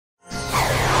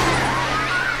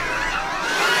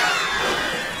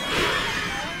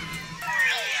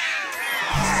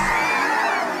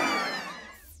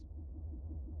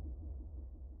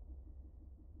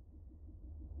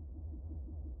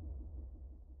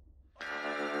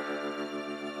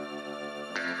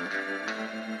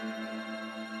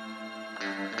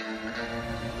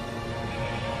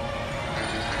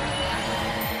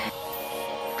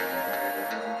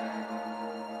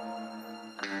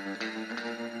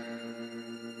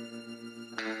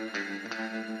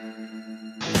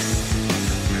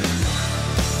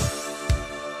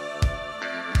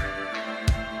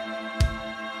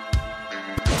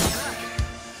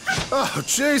Oh,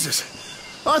 Jesus.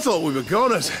 I thought we were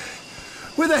goners.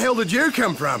 Where the hell did you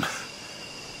come from?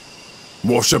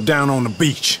 Wash up down on the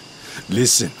beach.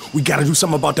 Listen, we gotta do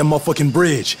something about that motherfucking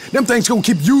bridge. Them things gonna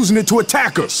keep using it to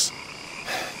attack us.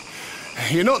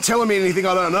 You're not telling me anything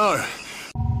I don't know.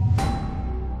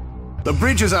 The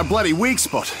bridge is our bloody weak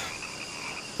spot.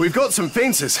 We've got some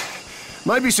fences.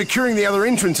 Maybe securing the other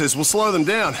entrances will slow them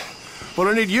down. But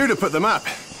I need you to put them up.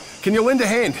 Can you lend a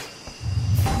hand?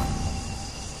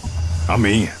 I'm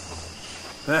in.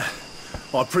 I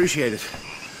appreciate it.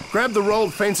 Grab the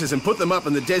rolled fences and put them up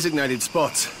in the designated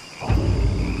spots.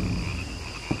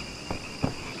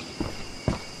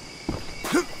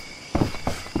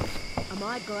 Am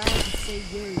I glad to see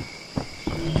you?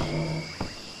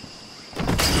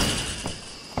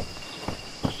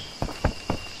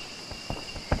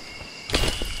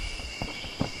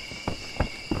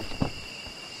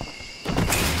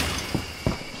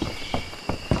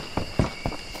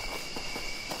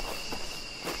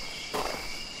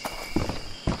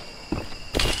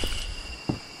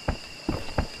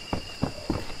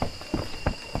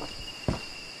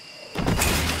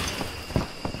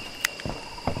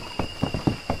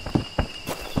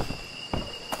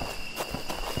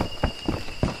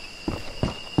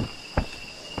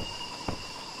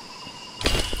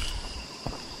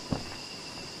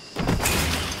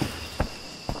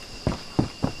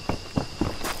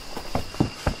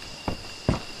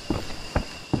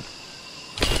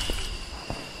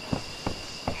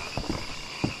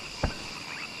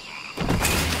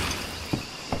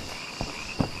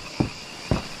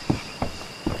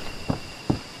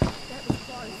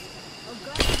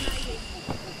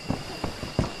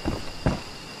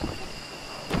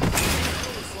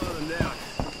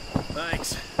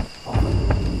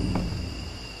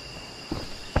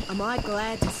 Am I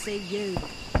glad to see you?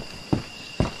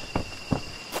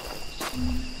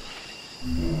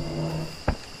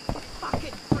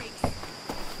 Fucking freaks!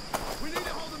 We need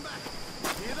to hold them back!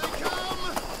 Here they come!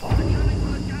 They're coming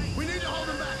for the gate! We need to hold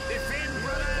them back! Defend,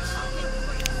 brothers!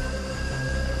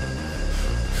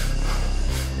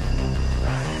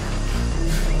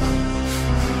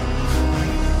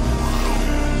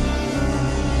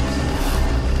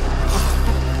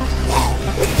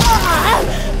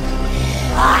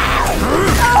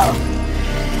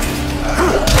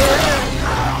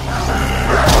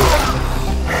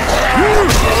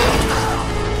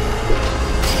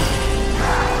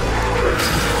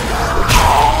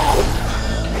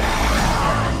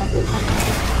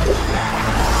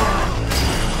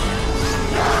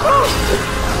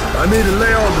 I need to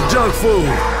lay on the junk food.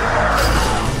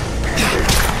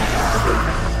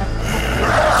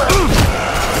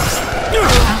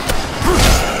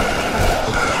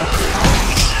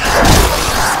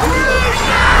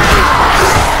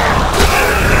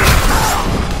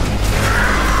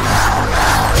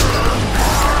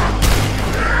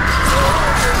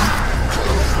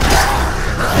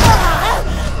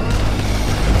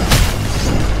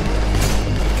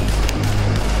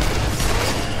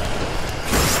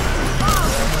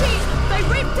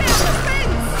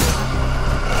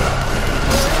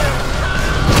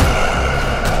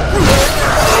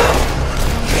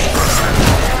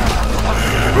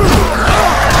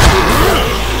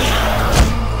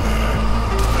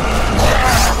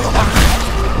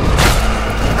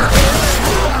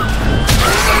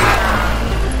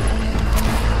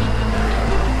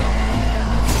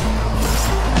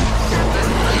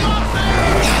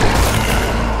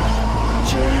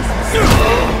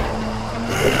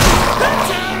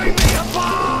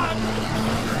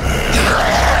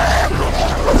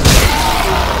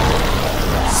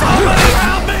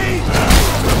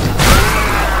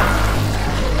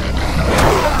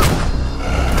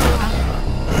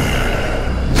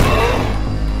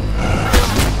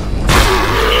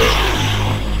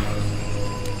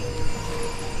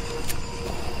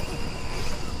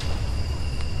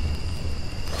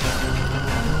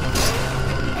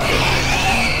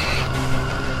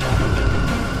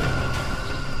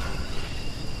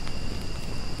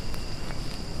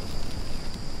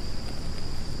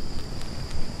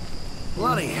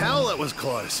 Bloody hell, that was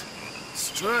close.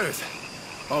 Struth.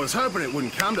 I was hoping it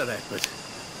wouldn't come to that, but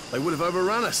they would have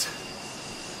overrun us.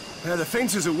 Now, the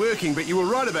fences are working, but you were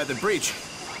right about the bridge.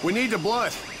 We need to blow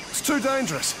it. It's too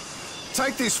dangerous.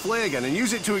 Take this flare gun and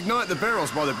use it to ignite the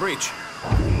barrels by the bridge.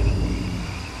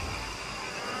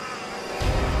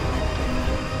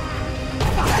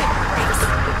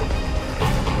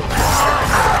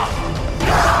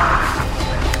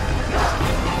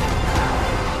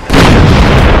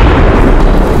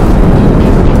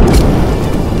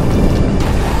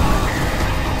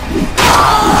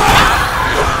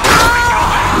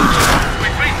 We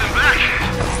beat them back!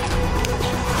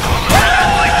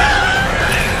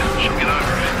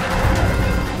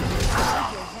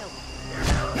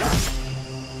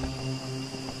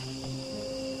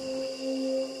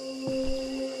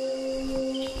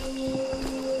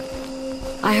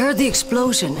 heard the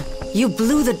explosion. You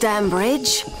blew the damn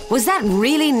bridge? Was that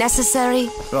really necessary?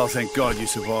 Oh, thank God you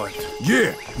survived.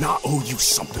 Yeah, now I owe you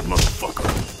something,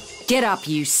 motherfucker. Get up,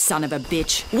 you son of a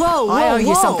bitch. Whoa, I owe you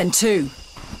whoa. something too.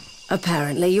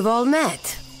 Apparently you've all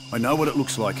met. I know what it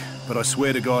looks like, but I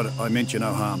swear to God, I meant you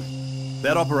no harm.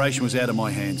 That operation was out of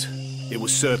my hands. It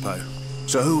was Serpo.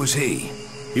 So who was he?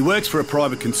 He works for a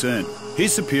private concern.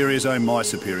 His superiors own my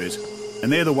superiors, and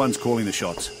they're the ones calling the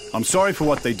shots. I'm sorry for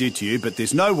what they did to you, but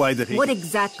there's no way that he... What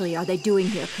exactly are they doing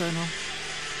here, Colonel?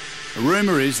 The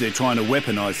rumour is they're trying to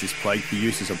weaponise this plague for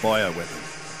use as a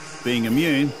bioweapon. Being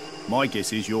immune, my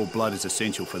guess is your blood is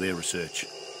essential for their research.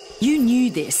 You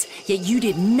knew this, yet you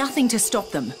did nothing to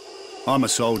stop them. I'm a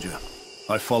soldier.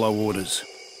 I follow orders.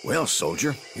 Well,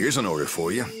 soldier, here's an order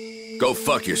for you. Go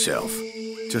fuck yourself.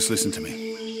 Just listen to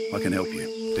me. I can help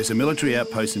you. There's a military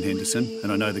outpost in Henderson,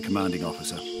 and I know the commanding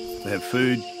officer. They have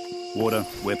food, water,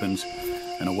 weapons,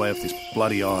 and a way off this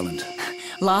bloody island.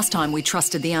 Last time we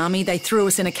trusted the army, they threw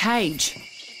us in a cage.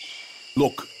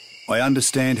 Look, I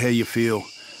understand how you feel,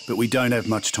 but we don't have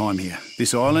much time here.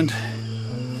 This island,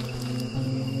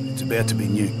 it's about to be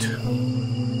nuked.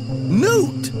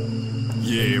 Newt!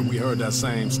 Yeah, we heard that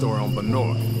same story on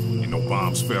North. Ain't no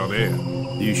bombs fell there.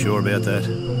 You sure about that?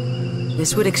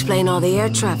 This would explain all the air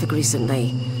traffic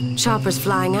recently. Choppers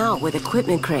flying out with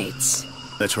equipment crates.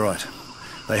 That's right.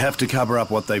 They have to cover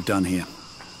up what they've done here.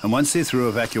 And once they're through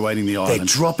evacuating the They're island...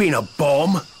 dropping a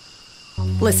bomb?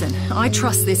 Listen, I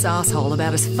trust this asshole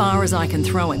about as far as I can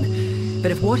throw him.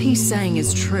 But if what he's saying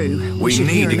is true, We should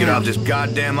need hear to him get out. off this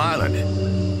goddamn island.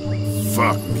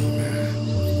 Fuck me,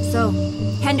 man. So,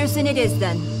 Henderson it is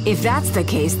then. If that's the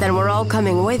case, then we're all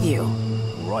coming with you.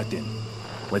 All right then.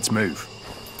 Let's move.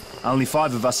 Only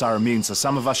 5 of us are immune, so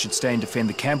some of us should stay and defend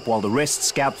the camp while the rest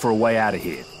scout for a way out of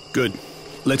here. Good.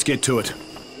 Let's get to it.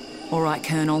 All right,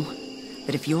 Colonel.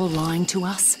 But if you're lying to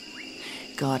us,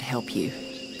 God help you,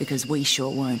 because we sure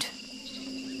won't.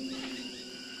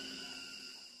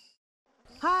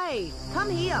 Hey,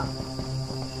 come here.